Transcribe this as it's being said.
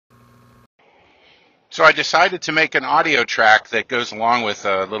So I decided to make an audio track that goes along with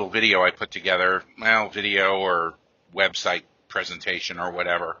a little video I put together, well, video or website presentation or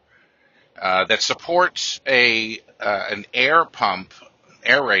whatever, that supports an air pump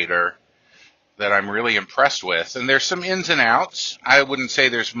aerator that I'm really impressed with. And there's some ins and outs. I wouldn't say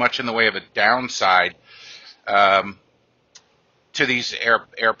there's much in the way of a downside um, to these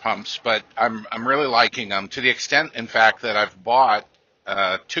air pumps, but I'm really liking them to the extent, in fact, that I've bought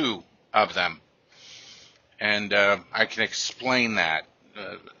two of them. And I can explain that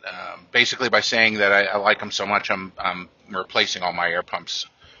basically by saying that I like them so much I'm replacing all my air pumps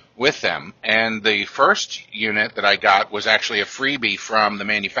with them. And the first unit that I got was actually a freebie from the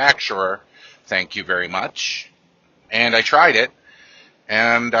manufacturer. Thank you very much. And I tried it,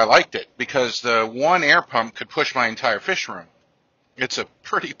 and I liked it because the one air pump could push my entire fish room. It's a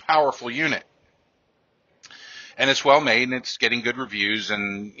pretty powerful unit. And it's well made, and it's getting good reviews,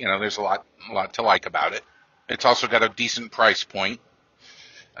 and there's a lot to like about it. It's also got a decent price point,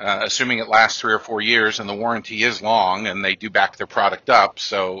 assuming it lasts 3 or 4 years, and the warranty is long, and they do back their product up.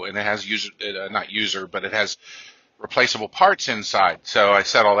 So, and it has but it has replaceable parts inside. So I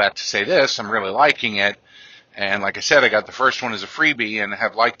said all that to say this: I'm really liking it, and like I said, I got the first one as a freebie, and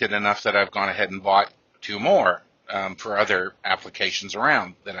have liked it enough that I've gone ahead and bought two more for other applications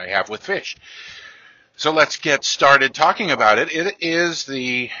around that I have with fish. So let's get started talking about it. It is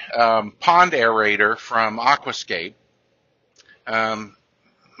the pond aerator from Aquascape.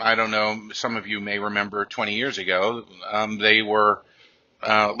 I don't know, some of you may remember 20 years ago, they were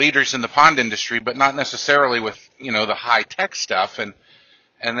leaders in the pond industry, but not necessarily with, the high-tech stuff. And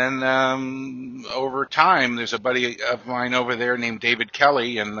then over time, there's a buddy of mine over there named David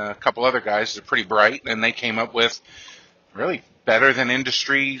Kelly and a couple other guys that are pretty bright, and they came up with really better than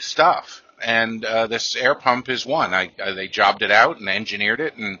industry stuff. And this air pump is one. They jobbed it out and engineered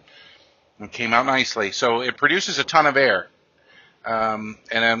it, and it came out nicely. So it produces a ton of air. And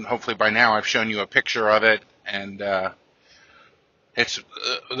then hopefully by now I've shown you a picture of it. And it's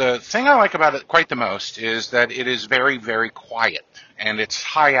the thing I like about it quite the most is that it is very, very quiet, and it's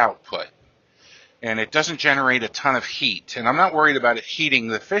high output. And it doesn't generate a ton of heat. And I'm not worried about it heating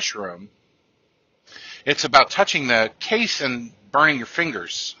the fish room. It's about touching the case and burning your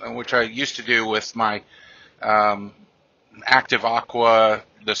fingers, which I used to do with my Active Aqua,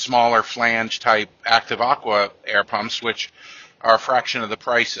 the smaller flange type Active Aqua air pumps, which are a fraction of the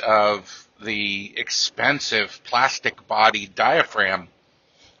price of the expensive plastic body diaphragm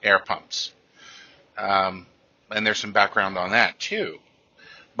air pumps. And there's some background on that too.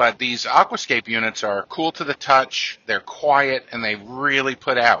 But these Aquascape units are cool to the touch, they're quiet, and they really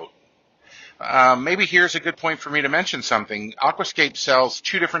put out. Maybe here's a good point for me to mention something. Aquascape sells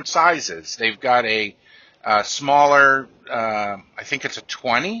two different sizes. They've got a smaller, I think it's a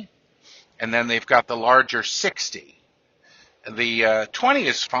 20, and then they've got the larger 60. The 20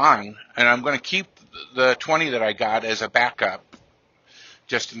 is fine, and I'm going to keep the 20 that I got as a backup,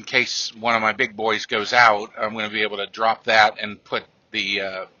 just in case one of my big boys goes out. I'm going to be able to drop that and put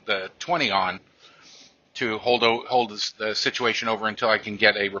the 20 on to hold the situation over until I can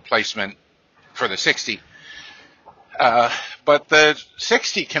get a replacement for the 60. But the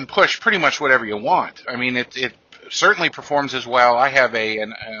 60 can push pretty much whatever you want. I mean, it certainly performs as well. I have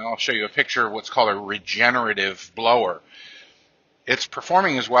and I'll show you a picture of what's called a regenerative blower. It's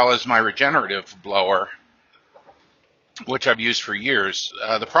performing as well as my regenerative blower, which I've used for years.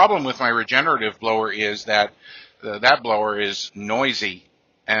 The problem with my regenerative blower is that that blower is noisy,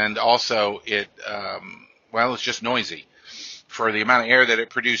 and also it's just noisy for the amount of air that it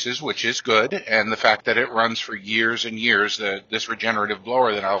produces, which is good, and the fact that it runs for years and years. This regenerative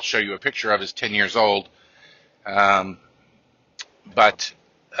blower that I'll show you a picture of is 10 years old, but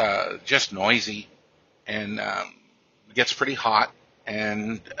just noisy, and gets pretty hot.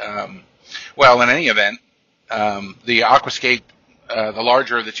 And in any event, the Aquascape, the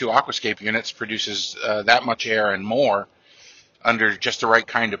larger of the two Aquascape units, produces that much air and more under just the right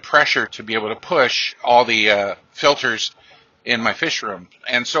kind of pressure to be able to push all the filters in my fish room.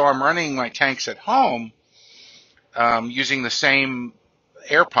 And so I'm running my tanks at home using the same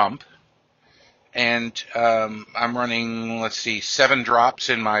air pump, and I'm running, 7 drops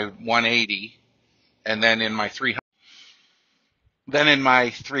in my 180, and then in my 300. Then in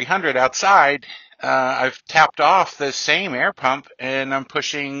my 300 outside, I've tapped off the same air pump, and I'm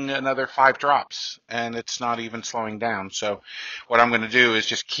pushing another 5 drops, and it's not even slowing down. So what I'm going to do is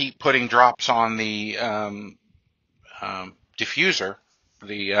just keep putting drops on the diffuser,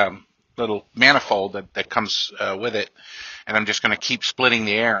 the little manifold that comes with it, and I'm just going to keep splitting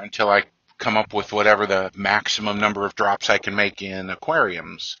the air until I come up with whatever the maximum number of drops I can make in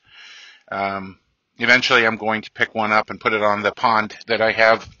aquariums. Eventually, I'm going to pick one up and put it on the pond that I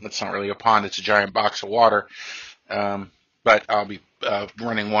have. It's not really a pond, it's a giant box of water. But I'll be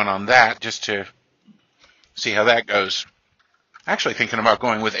running one on that just to see how that goes. Actually thinking about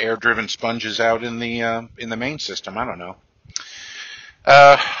going with air-driven sponges out in the main system. I don't know.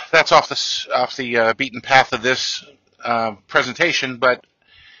 That's off the beaten path of this presentation, but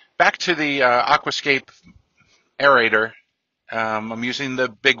back to the Aquascape Aerator. I'm using the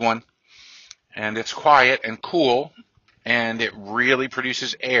big one, and it's quiet and cool, and it really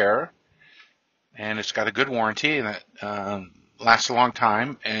produces air, and it's got a good warranty, and it lasts a long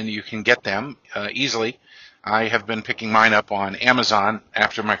time, and you can get them easily. I have been picking mine up on Amazon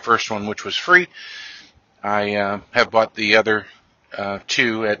after my first one, which was free. I have bought the other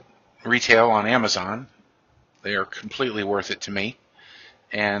two at retail on Amazon. They are completely worth it to me.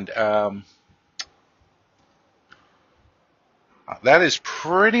 And that is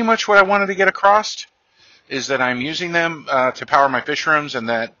pretty much what I wanted to get across, is that I'm using them to power my fish rooms, and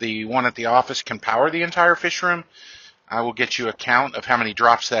that the one at the office can power the entire fish room. I will get you a count of how many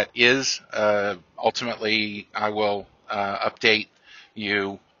drops that is. Ultimately, I will update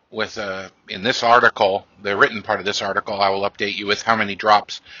you with, in this article, the written part of this article, I will update you with how many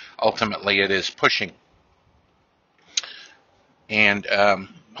drops ultimately it is pushing. And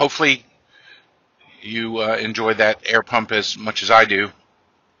hopefully you enjoy that air pump as much as I do.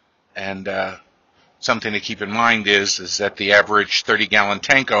 And something to keep in mind is that the average 30-gallon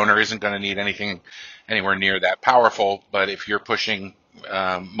tank owner isn't going to need anything anywhere near that powerful, but if you're pushing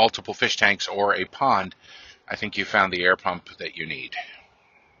multiple fish tanks or a pond, I think you found the air pump that you need.